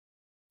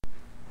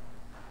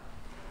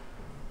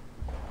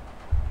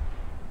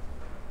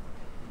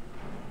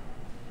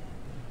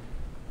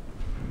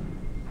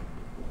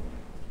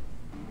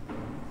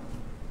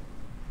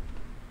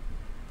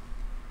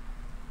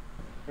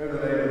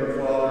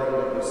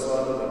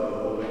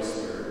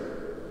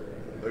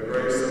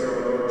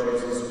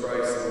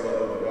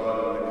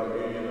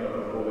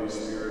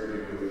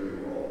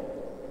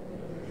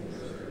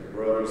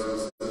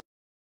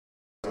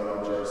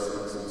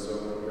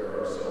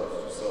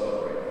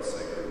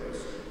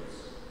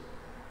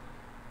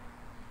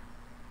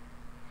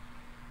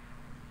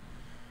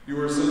You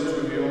were sent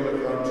to heal the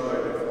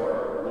contrite of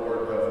heart.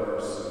 Lord, have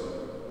mercy.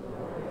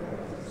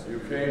 You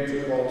came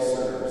to call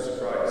sinners.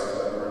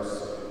 Christ, have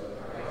mercy.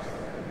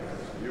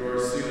 You are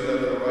seated at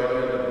the right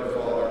hand of the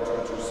Father to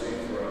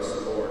intercede for us.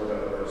 Lord,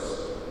 have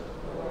mercy.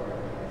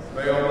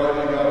 May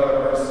Almighty God have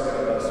mercy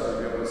on us,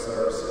 forgive us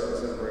our sins,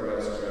 and bring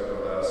us to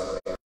everlasting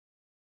life.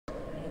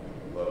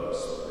 Let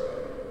us pray.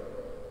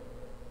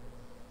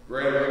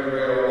 Grant, we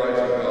pray,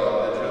 Almighty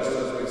God, that just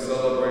as we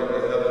celebrate the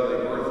heavenly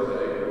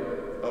birthday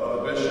of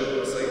the Bishop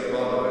of St.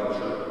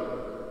 Bonaventure,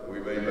 we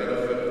may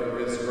benefit from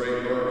his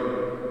great learning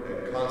and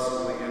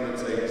constantly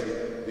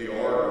imitate the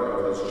ardor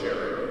of his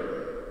charity.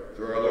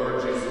 Through our Lord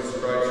Jesus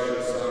Christ,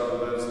 your Son, who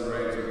lives and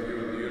reigns with you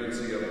in the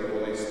unity of the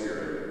Holy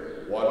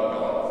Spirit, one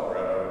God,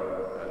 forever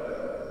and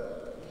ever.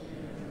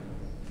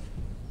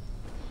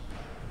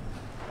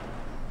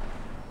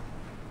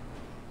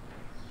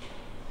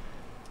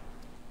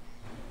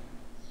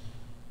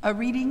 A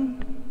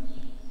reading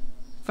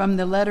from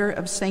the letter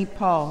of St.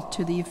 Paul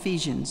to the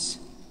Ephesians.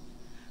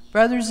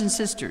 Brothers and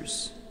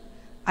sisters,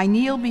 I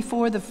kneel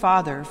before the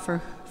Father,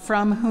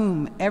 from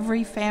whom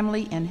every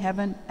family in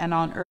heaven and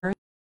on earth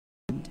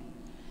is named,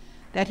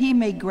 that he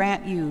may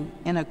grant you,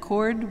 in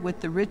accord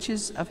with the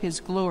riches of his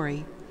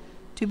glory,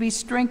 to be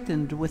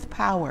strengthened with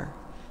power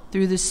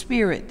through the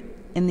Spirit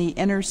in the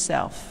inner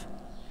self,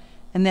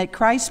 and that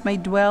Christ may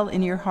dwell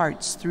in your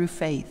hearts through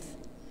faith,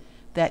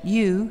 that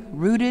you,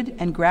 rooted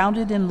and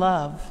grounded in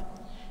love,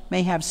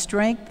 may have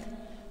strength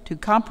to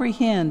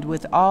comprehend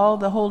with all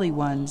the holy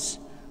ones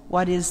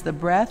what is the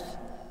breadth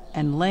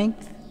and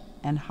length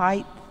and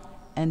height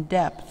and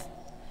depth,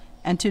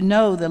 and to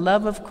know the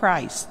love of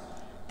Christ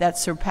that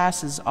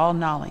surpasses all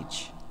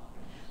knowledge,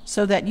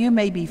 so that you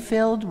may be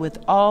filled with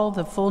all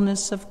the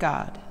fullness of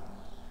God.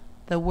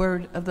 The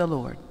word of the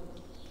Lord.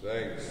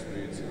 Thanks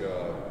be to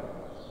God.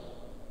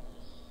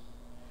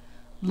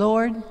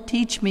 Lord,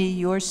 teach me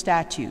your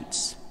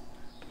statutes.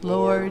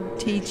 Lord,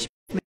 teach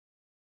me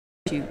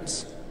your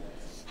statutes.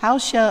 How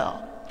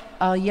shall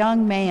a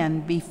young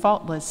man be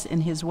faultless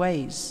in his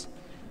ways?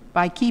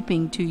 By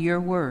keeping to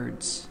your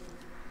words.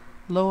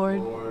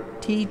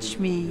 Lord, teach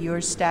me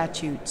your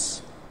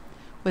statutes.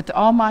 With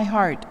all my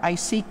heart I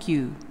seek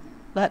you.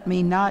 Let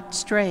me not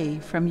stray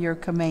from your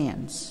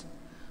commands.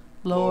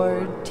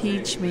 Lord,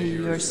 teach me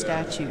your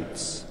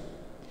statutes.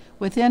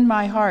 Within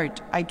my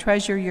heart I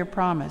treasure your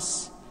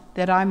promise,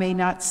 that I may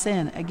not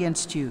sin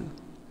against you.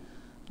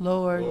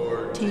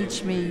 Lord,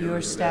 teach me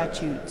your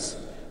statutes.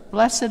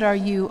 Blessed are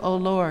you, O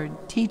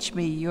Lord, teach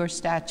me your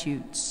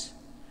statutes.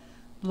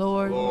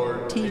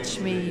 Lord, teach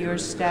me your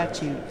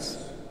statutes.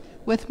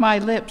 With my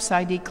lips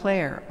I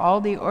declare all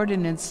the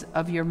ordinance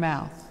of your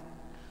mouth.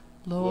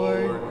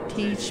 Lord,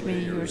 teach me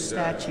your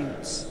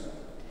statutes.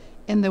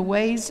 In the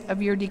ways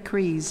of your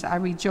decrees I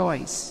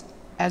rejoice,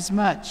 as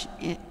much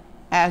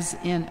as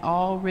in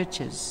all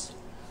riches.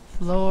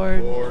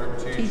 Lord,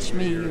 teach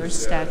me your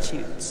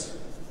statutes.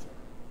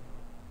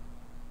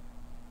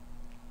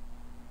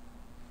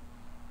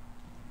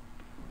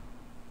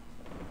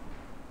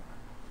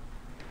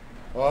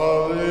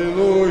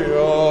 Alleluia,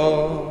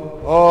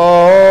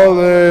 alleluia,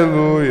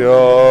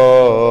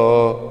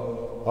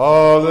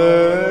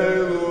 alleluia,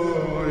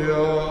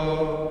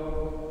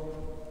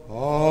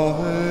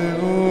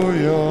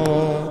 alleluia,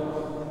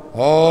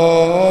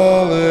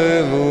 alleluia,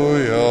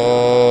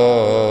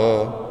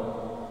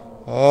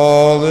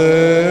 alleluia.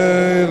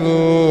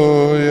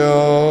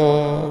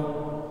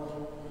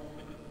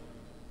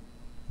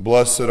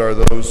 Blessed are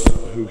those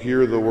who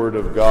hear the word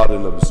of God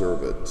and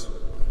observe it.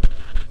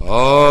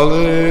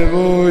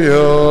 Alleluia,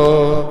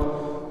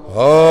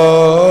 alleluia,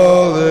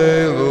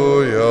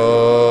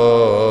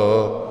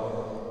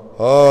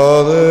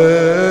 alleluia.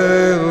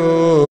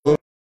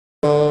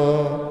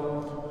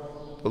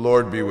 The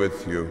Lord be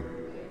with you.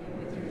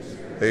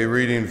 A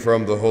reading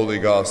from the Holy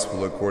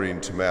Gospel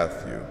according to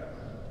Matthew.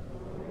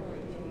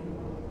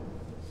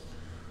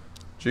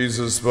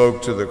 Jesus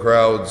spoke to the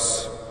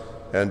crowds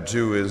and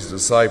to his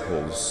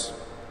disciples.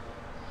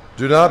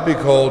 Do not be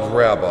called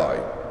Rabbi.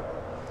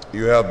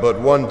 You have but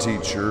one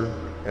teacher,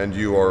 and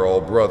you are all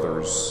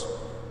brothers.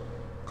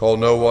 Call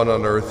no one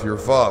on earth your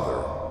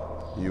father.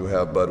 You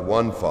have but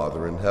one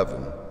Father in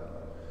heaven.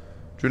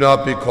 Do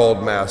not be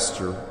called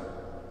master.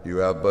 You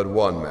have but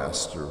one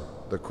master,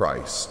 the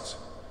Christ.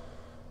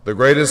 The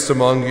greatest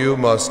among you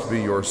must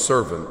be your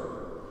servant.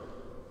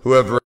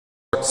 Whoever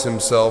exalts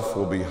himself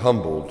will be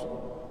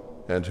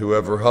humbled, and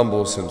whoever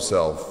humbles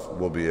himself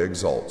will be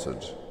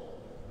exalted.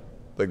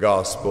 The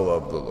Gospel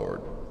of the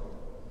Lord.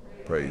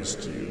 Praise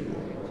to you,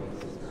 Lord.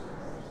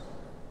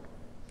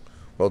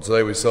 Well,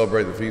 today we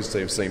celebrate the feast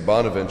day of St.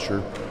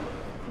 Bonaventure,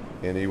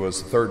 and he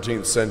was a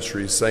 13th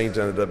century saint,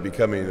 ended up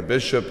becoming a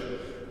bishop.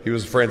 He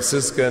was a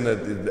Franciscan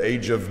at the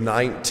age of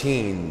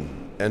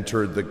 19,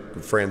 entered the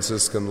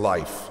Franciscan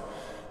life.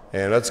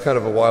 And that's kind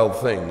of a wild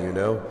thing, you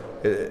know.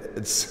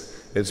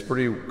 It's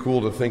pretty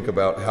cool to think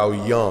about how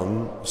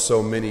young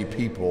so many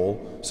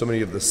people, so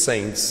many of the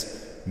saints,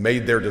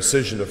 made their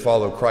decision to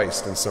follow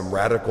Christ in some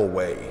radical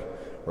way,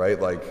 right?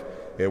 Like,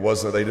 it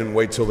wasn't, they didn't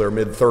wait till their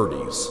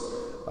mid-30s.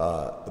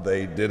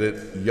 they did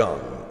it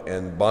young.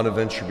 And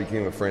Bonaventure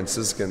became a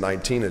Franciscan at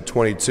 19. At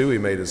 22, he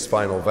made his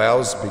final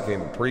vows,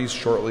 became a priest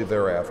shortly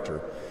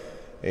thereafter.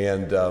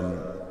 And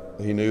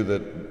he knew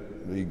that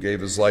he gave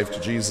his life to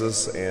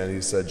Jesus, and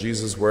he said,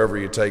 Jesus, wherever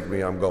you take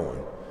me, I'm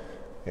going.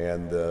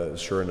 And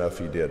sure enough,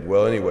 he did.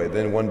 Well, anyway,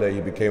 then one day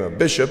he became a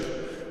bishop.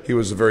 He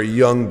was a very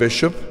young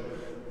bishop,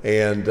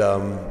 and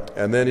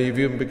then he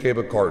even became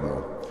a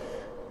cardinal.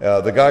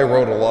 The guy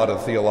wrote a lot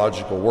of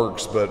theological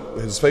works, but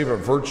his favorite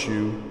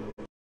virtue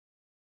was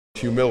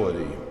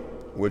humility,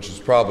 which is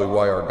probably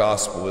why our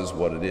gospel is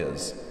what it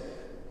is.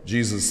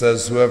 Jesus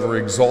says, whoever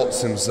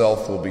exalts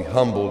himself will be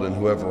humbled, and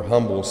whoever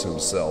humbles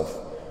himself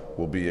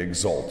will be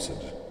exalted.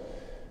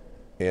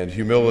 And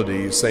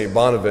humility, St.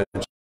 Bonaventure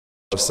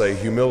would say,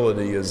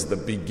 humility is the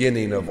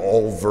beginning of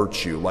all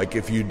virtue. Like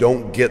if you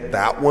don't get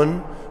that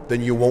one,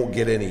 then you won't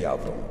get any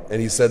of them.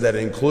 And he said that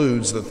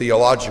includes the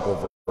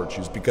theological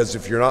virtues, because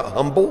if you're not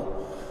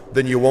humble,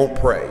 then you won't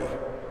pray,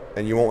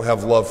 and you won't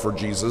have love for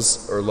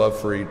Jesus or love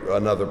for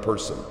another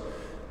person.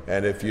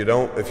 And if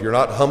you're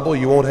not humble,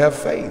 you won't have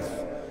faith,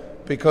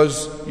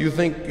 because you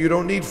think you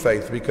don't need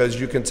faith because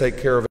you can take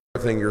care of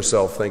everything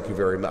yourself, thank you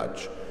very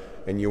much.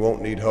 And you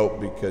won't need hope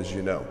because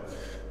you know.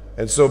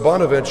 And so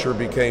Bonaventure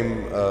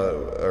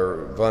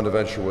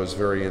Bonaventure was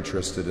very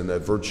interested in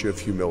that virtue of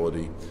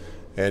humility.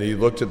 And he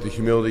looked at the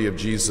humility of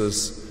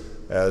Jesus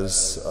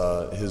as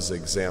his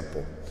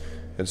example.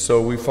 And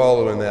so we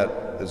follow in that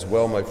as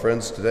well, my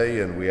friends, today,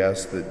 and we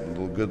ask that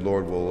the good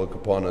Lord will look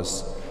upon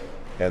us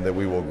and that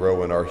we will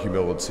grow in our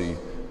humility,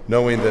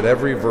 knowing that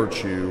every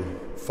virtue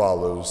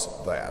follows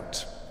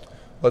that.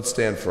 Let's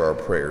stand for our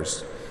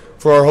prayers.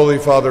 For our Holy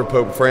Father,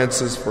 Pope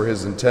Francis, for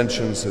his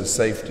intentions, his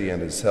safety,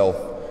 and his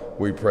health,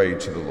 we pray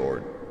to the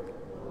Lord.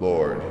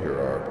 Lord, hear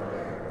our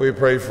prayer. We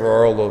pray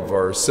for all of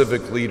our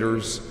civic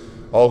leaders,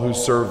 all who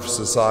serve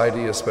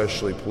society,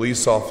 especially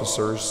police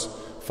officers,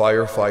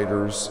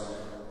 firefighters,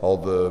 all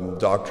the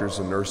doctors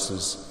and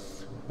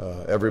nurses,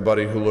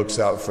 everybody who looks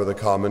out for the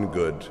common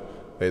good.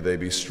 May they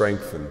be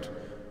strengthened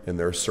in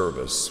their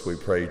service. We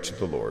pray to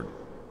the Lord.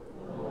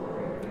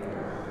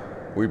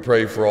 We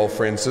pray for all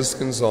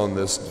Franciscans on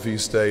this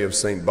feast day of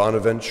St.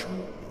 Bonaventure.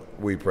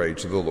 We pray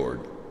to the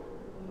Lord.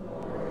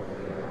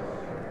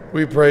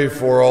 We pray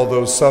for all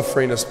those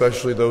suffering,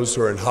 especially those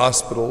who are in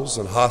hospitals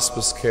and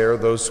hospice care,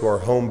 those who are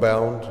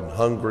homebound and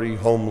hungry,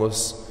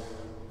 homeless,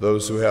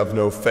 those who have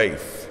no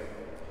faith,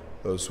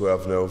 those who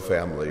have no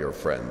family or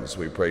friends.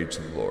 We pray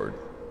to the Lord.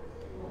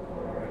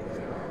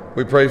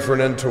 We pray for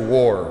an end to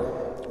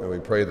war, and we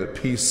pray that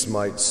peace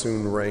might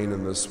soon reign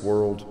in this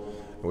world.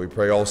 And we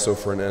pray also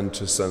for an end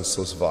to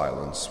senseless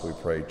violence. We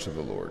pray to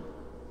the Lord.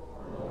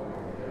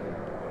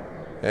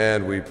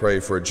 And we pray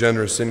for a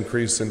generous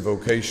increase in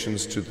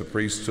vocations to the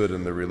priesthood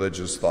and the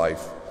religious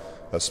life,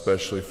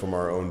 especially from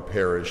our own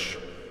parish.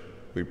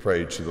 We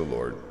pray to the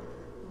Lord.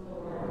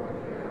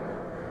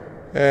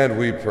 And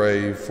we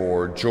pray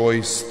for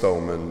Joyce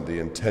Thoman, the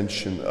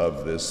intention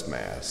of this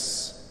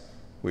Mass.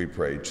 We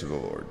pray to the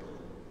Lord.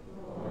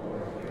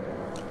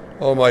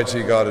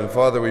 Almighty God and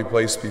Father, we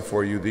place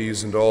before you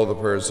these and all the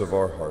prayers of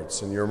our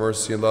hearts. In your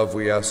mercy and love,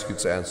 we ask you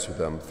to answer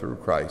them through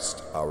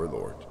Christ our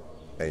Lord.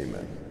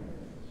 Amen.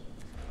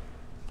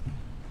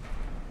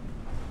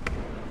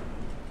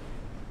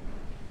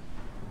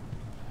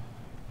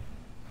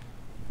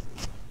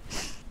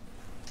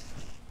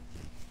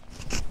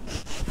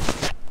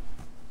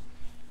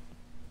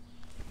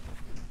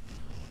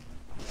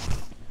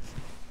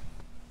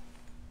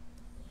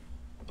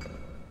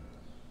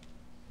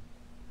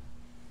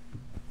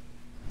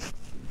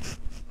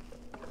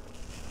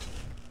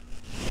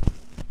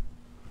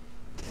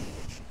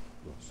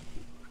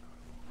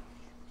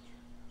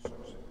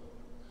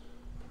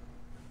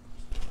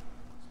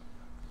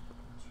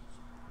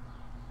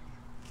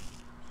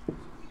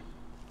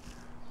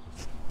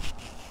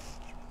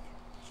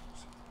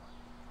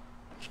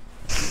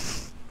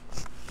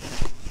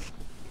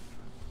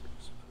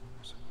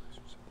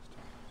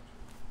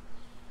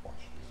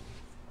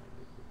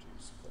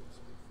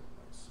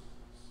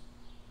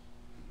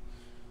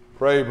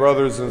 Pray,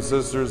 brothers and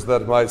sisters,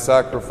 that my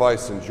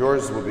sacrifice and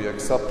yours will be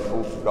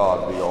acceptable to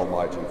God, the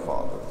Almighty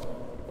Father.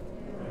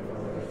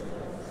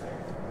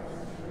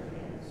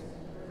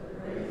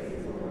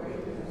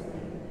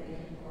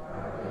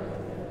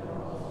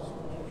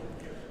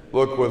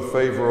 Look with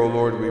favor, O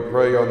Lord, we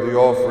pray, on the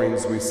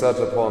offerings we set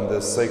upon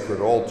this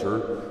sacred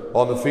altar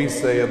on the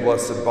feast day of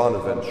Blessed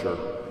Bonaventure,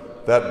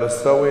 that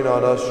bestowing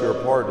on us your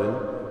pardon,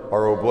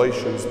 our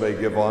oblations may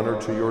give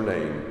honor to your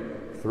name,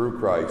 through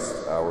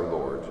Christ our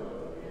Lord.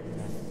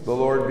 The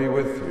Lord be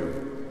with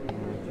you.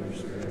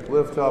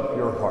 Lift up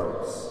your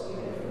hearts.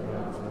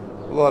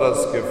 Let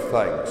us give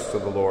thanks to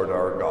the Lord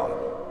our God.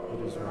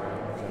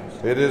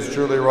 It is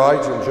truly right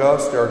and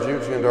just, our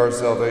duty and our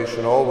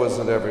salvation, always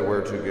and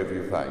everywhere to give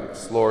you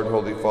thanks. Lord,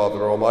 Holy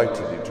Father,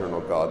 Almighty,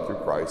 eternal God, through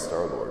Christ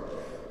our Lord.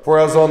 For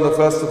as on the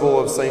festival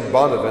of St.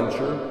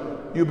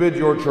 Bonaventure, you bid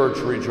your church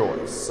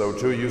rejoice, so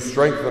too you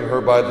strengthen her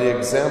by the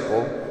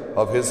example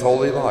of his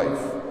holy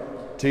life.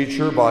 Teach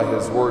her by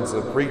his words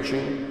of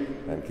preaching,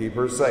 and keep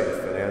her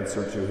safe in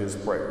answer to his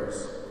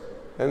prayers.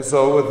 And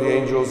so with the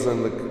angels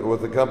and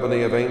with the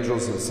company of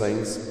angels and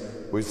saints,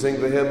 we sing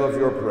the hymn of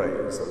your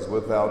praise, as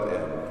without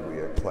end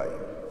we acclaim.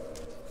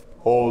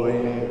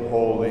 Holy,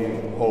 holy,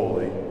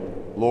 holy,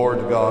 Lord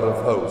God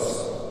of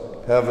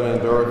hosts, heaven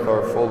and earth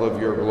are full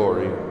of your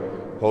glory.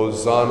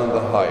 Hosanna in the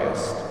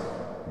highest.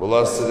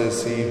 Blessed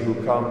is he who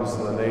comes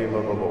in the name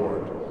of the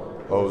Lord.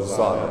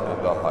 Hosanna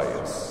in the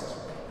highest.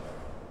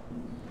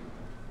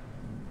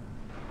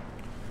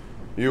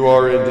 You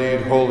are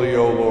indeed holy,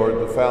 O Lord,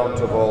 the fount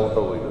of all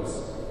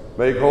holiness.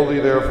 Make holy,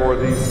 therefore,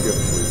 these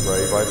gifts, we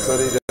pray, by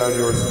sending down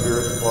your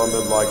Spirit upon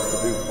them like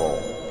the dewfall,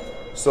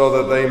 so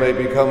that they may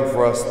become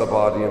for us the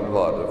body and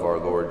blood of our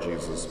Lord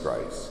Jesus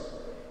Christ.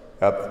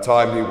 At the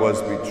time he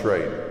was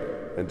betrayed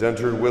and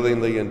entered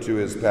willingly into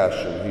his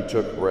passion, he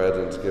took bread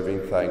and,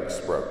 giving thanks,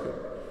 broke it,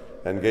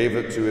 and gave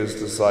it to his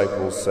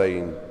disciples,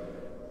 saying,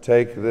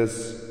 "Take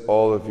this,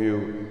 all of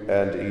you,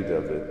 and eat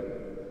of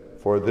it,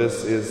 for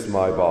this is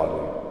my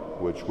body,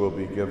 which will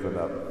be given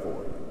up for you."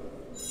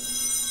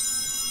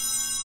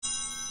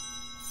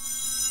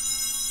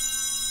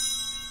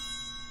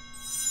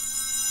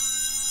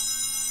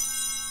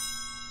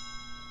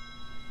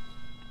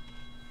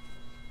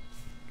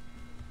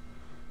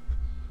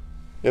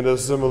 In a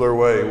similar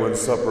way, when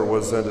supper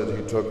was ended,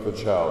 he took the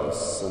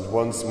chalice, and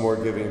once more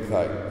giving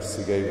thanks,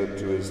 he gave it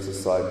to his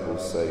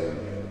disciples, saying,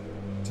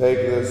 "Take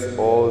this,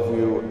 all of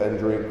you, and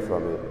drink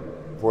from it,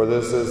 for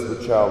this is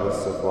the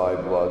chalice of my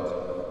blood,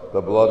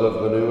 the blood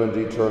of the new and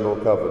eternal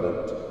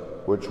covenant,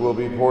 which will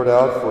be poured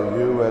out for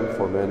you and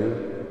for many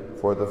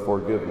for the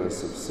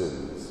forgiveness of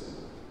sins.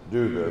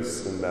 Do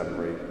this in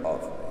memory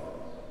of me."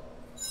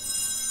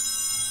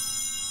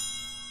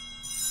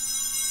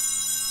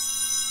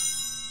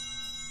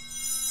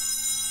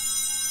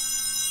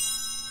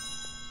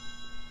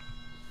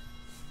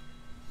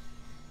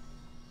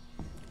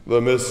 The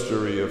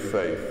mystery of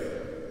faith.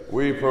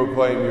 We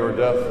proclaim your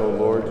death, O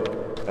Lord,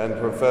 and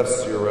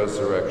profess your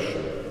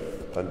resurrection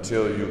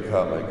until you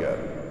come again.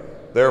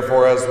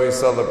 Therefore, as we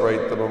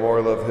celebrate the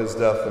memorial of his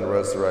death and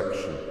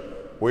resurrection,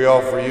 we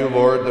offer you,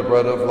 Lord, the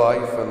bread of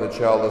life and the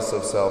chalice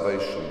of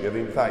salvation,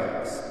 giving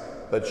thanks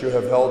that you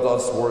have held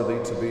us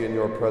worthy to be in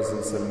your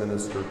presence and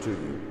minister to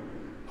you.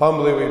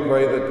 Humbly we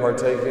pray that,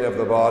 partaking of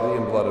the body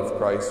and blood of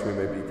Christ, we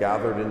may be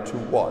gathered into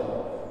one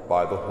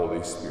by the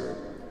Holy Spirit.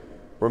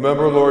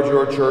 Remember, Lord,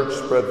 your church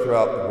spread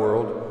throughout the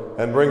world,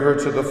 and bring her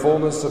to the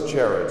fullness of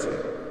charity,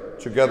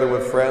 together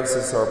with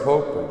Francis our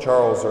Pope and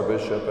Charles our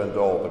Bishop and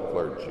all the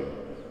clergy.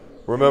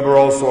 Remember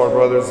also our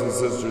brothers and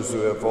sisters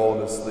who have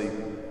fallen asleep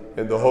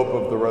in the hope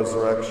of the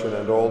resurrection,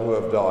 and all who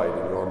have died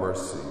in your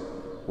mercy.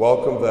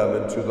 Welcome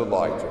them into the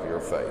light of your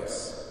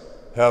face.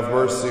 Have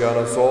mercy on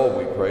us all,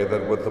 we pray,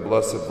 that with the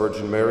Blessed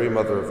Virgin Mary,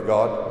 Mother of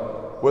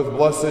God, with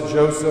blessed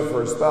Joseph,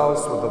 her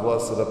spouse, with the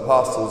blessed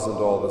apostles and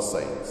all the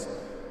saints,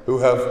 who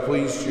have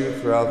pleased you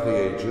throughout the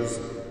ages,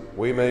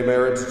 we may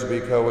merit to be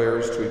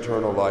co-heirs to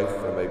eternal life,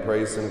 and may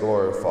praise and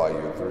glorify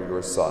you through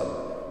your Son,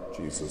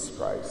 Jesus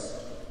Christ.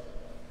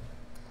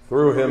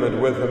 Through him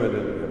and with him and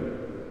in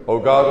him, O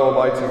God,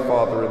 Almighty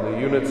Father, in the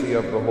unity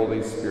of the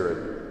Holy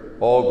Spirit,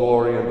 all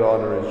glory and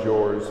honor is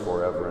yours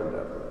forever and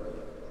ever.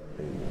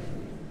 Amen.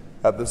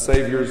 At the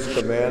Savior's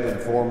command,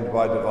 informed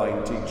by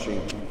divine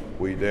teaching,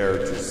 we dare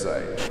to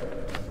say,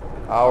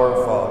 Our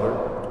Father,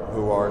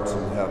 who art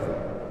in heaven,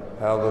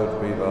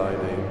 hallowed be thy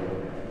name.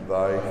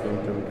 Thy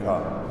kingdom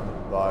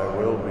come, thy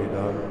will be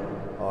done,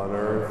 on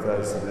earth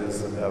as it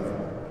is in heaven.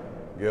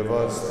 Give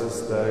us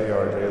this day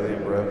our daily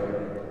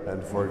bread,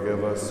 and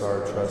forgive us our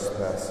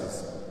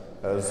trespasses,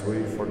 as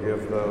we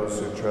forgive those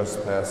who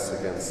trespass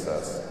against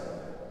us.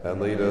 And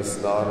lead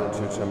us not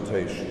into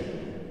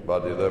temptation, but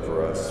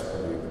deliver us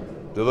from evil.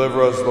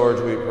 Deliver us,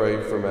 Lord, we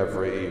pray, from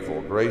every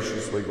evil.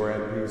 Graciously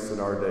grant peace in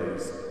our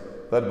days,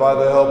 that by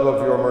the help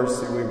of your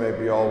mercy we may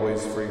be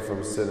always free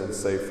from sin and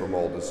safe from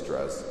all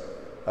distress,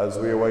 as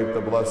we await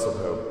the blessed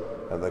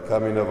hope and the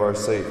coming of our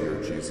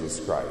Savior, Jesus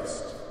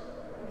Christ.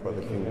 For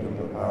the kingdom,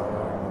 the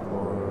power, and the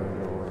glory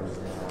are yours.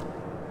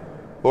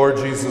 Lord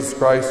Jesus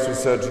Christ, who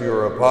said to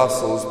your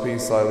apostles,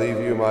 Peace I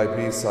leave you, my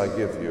peace I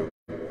give you,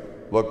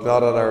 look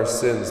not on our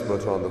sins,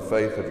 but on the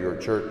faith of your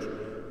church,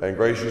 and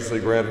graciously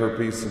grant her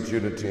peace and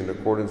unity in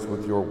accordance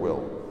with your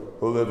will,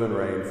 who live and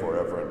reign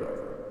forever and ever.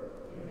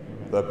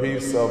 The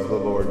peace of the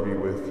Lord be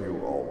with you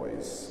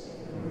always.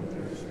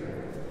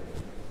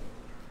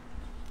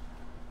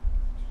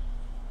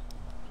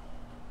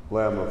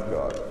 Lamb of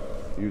God,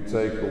 you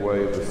take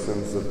away the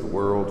sins of the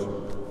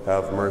world,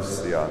 have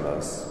mercy on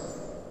us.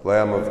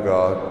 Lamb of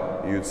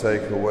God, you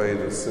take away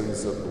the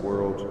sins of the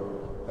world,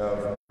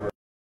 have mercy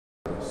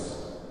on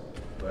us.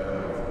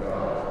 Lamb of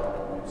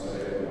God, you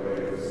take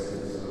away the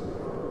sins of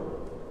the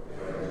world,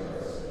 grant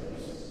us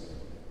peace.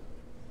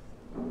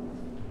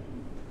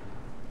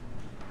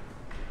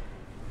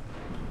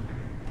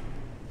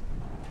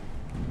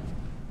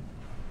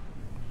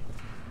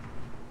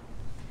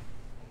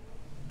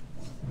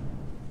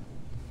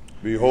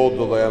 Behold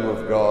the Lamb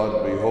of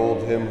God,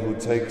 behold him who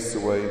takes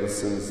away the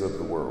sins of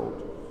the world.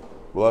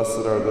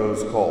 Blessed are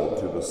those called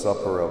to the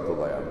supper of the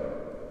Lamb.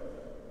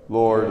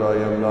 Lord, I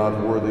am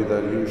not worthy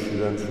that you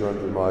should enter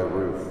under my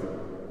roof,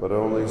 but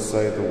only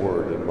say the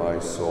word, and my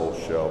soul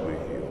shall be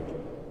healed.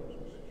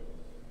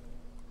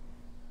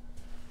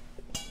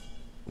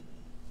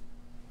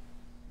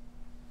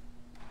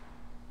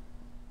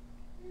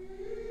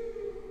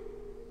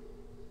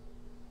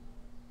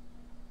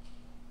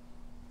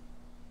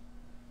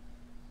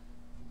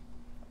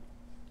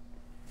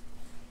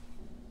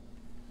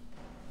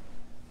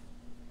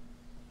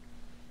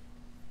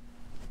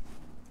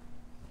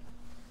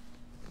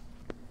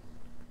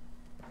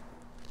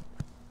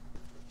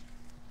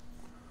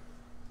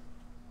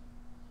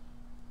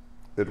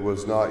 It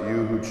was not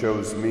you who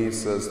chose me,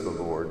 says the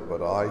Lord,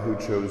 but I who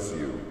chose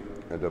you,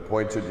 and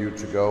appointed you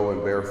to go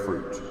and bear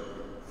fruit,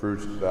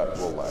 fruit that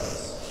will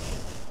last.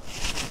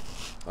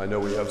 I know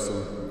we have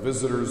some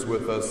visitors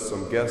with us,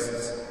 some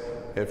guests.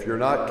 If you're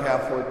not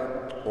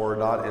Catholic or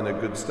not in a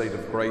good state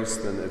of grace,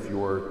 then if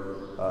you're,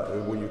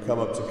 when you come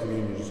up to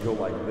communion, just go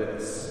like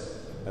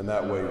this. And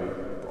that way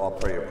I'll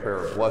pray a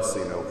prayer of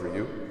blessing over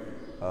you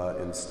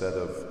instead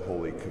of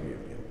Holy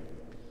Communion.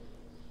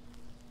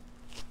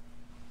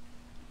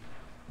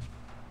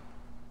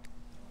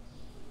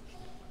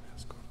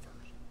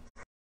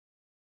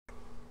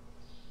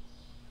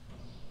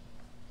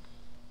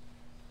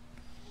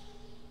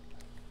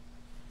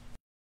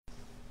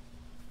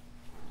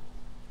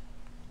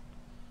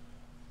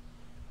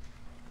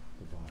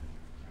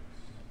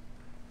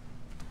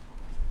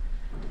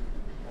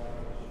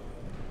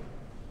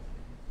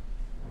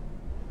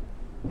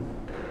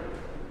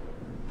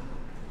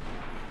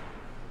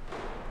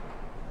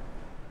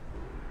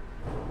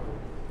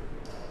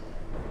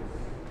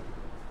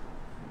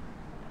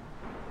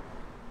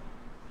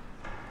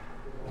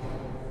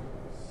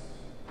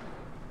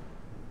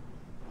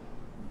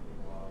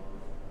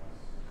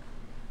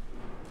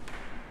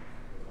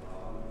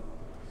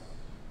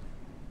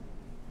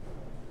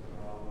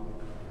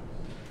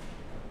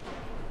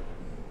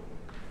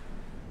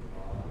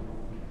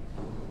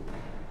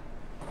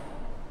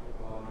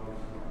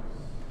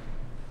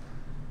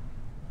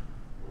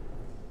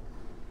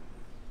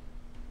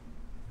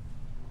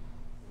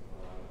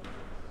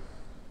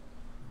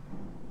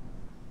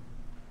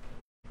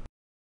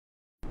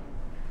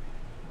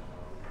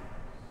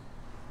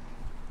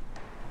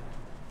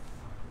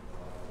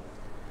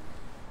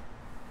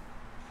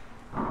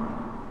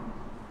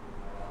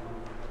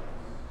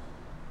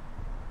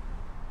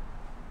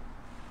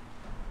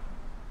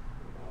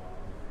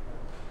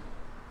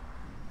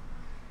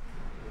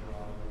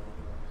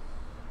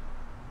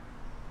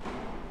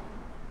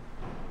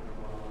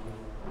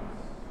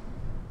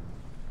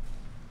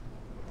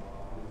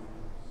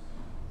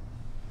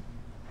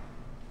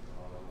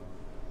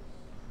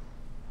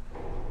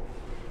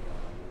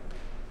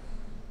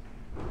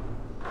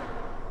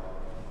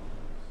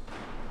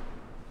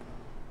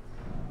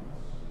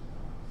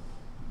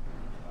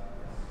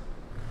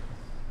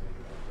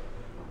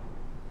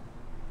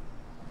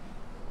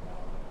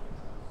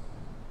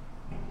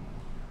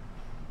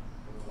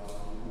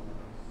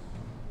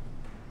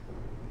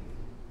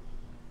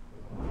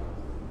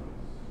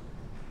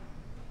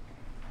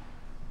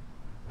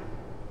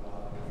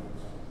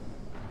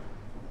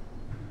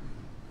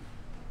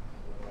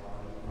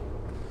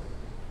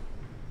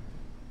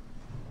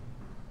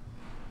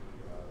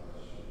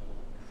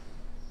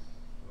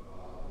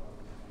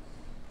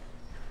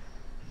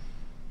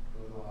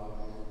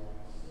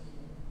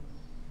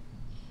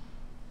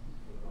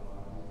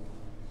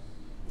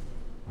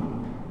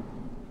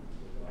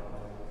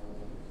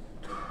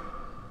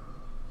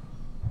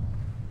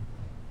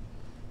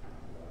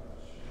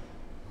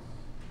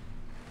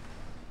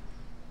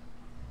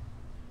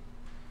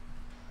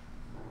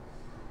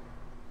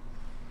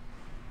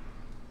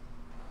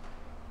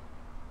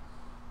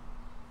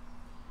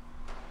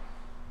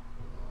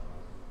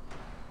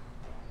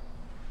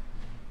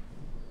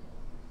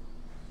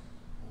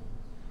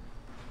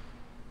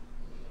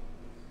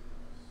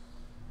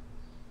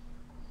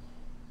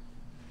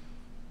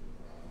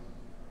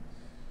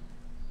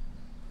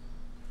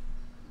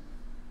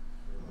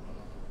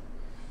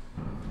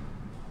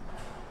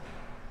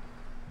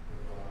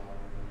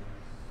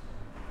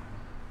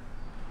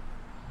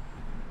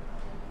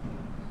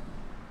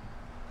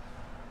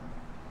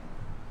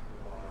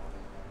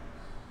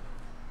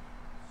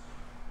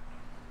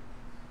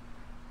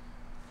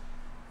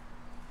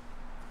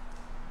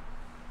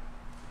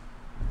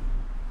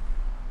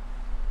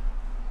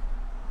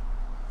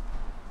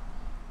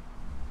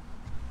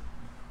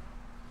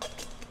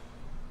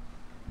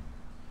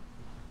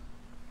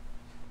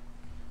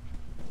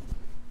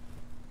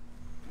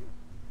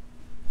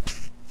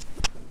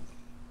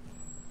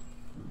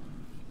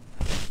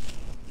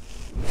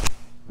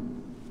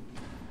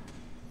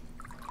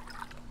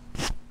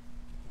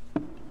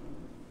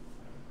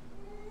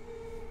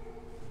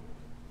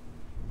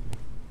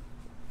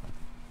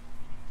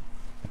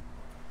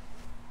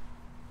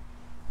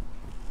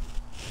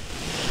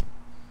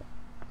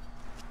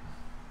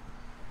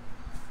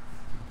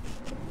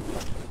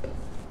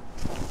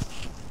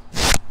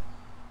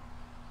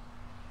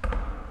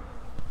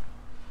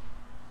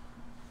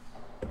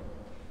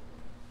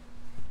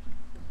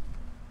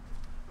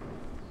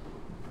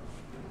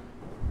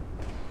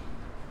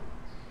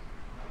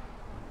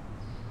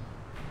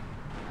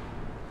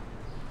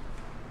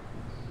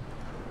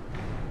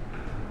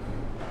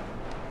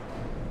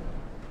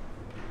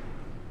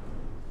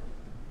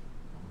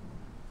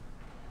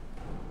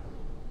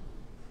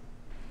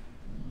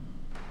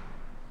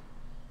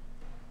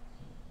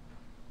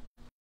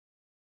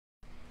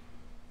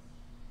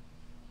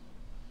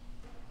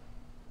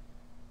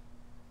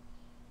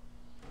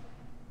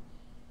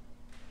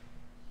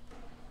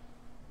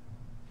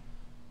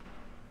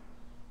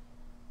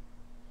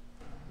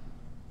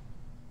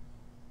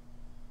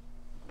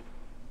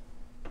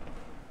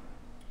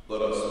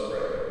 Let us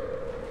pray.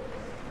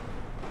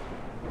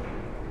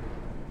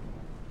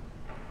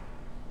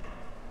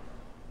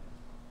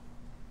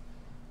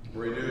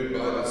 Renewed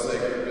by the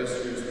sacred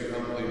mysteries, we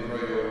humbly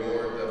pray, O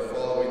Lord, that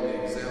following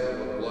the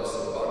example of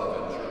Blessed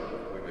Bonaventure,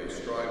 we may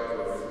strive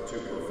to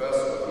profess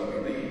what he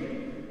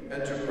believed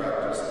and to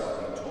practice what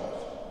he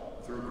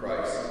taught. Through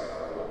Christ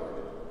our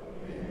Lord.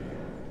 Amen.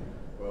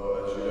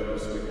 Well, as you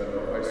notice, we have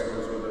our high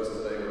schoolers with us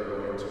today.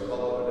 We're going to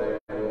call it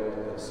a day,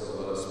 and so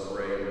let us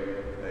pray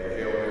a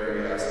Hail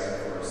Mary, asking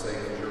for a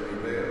safe journey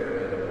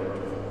there and a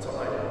wonderful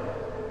time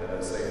and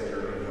a safe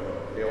journey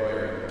home. Hail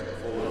Mary,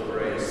 full of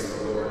grace,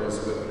 the Lord is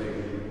with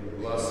thee.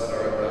 Blessed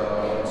art thou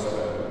amongst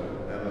women,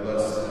 and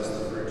blessed is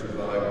the fruit of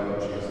thy womb,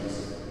 Jesus.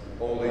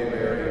 Holy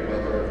Mary,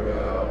 Mother of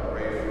God,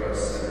 pray for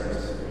us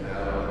sinners, now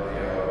and at the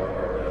hour of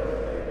our death.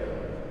 Amen.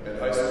 And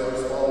high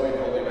schoolers following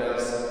Holy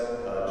Mass,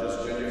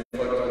 just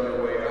genuflect on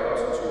your way out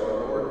to our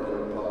Lord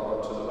and pop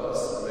onto the bus,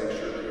 and make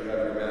sure that you have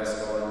your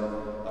mask on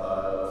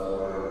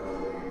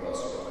for the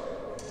bus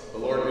ride. The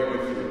Lord be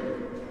with you.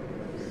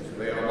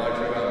 May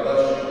Almighty God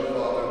bless you, the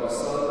Father, the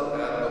Son,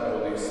 and the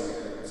Holy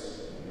Spirit.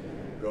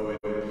 Go in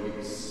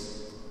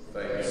peace.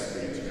 Thanks be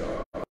to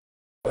God.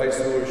 High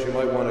schoolers, you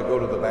might want to go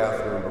to the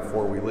bathroom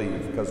before we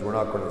leave because we're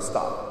not going to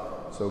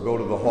stop. So go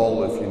to the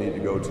hall if you need to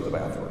go to the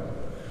bathroom.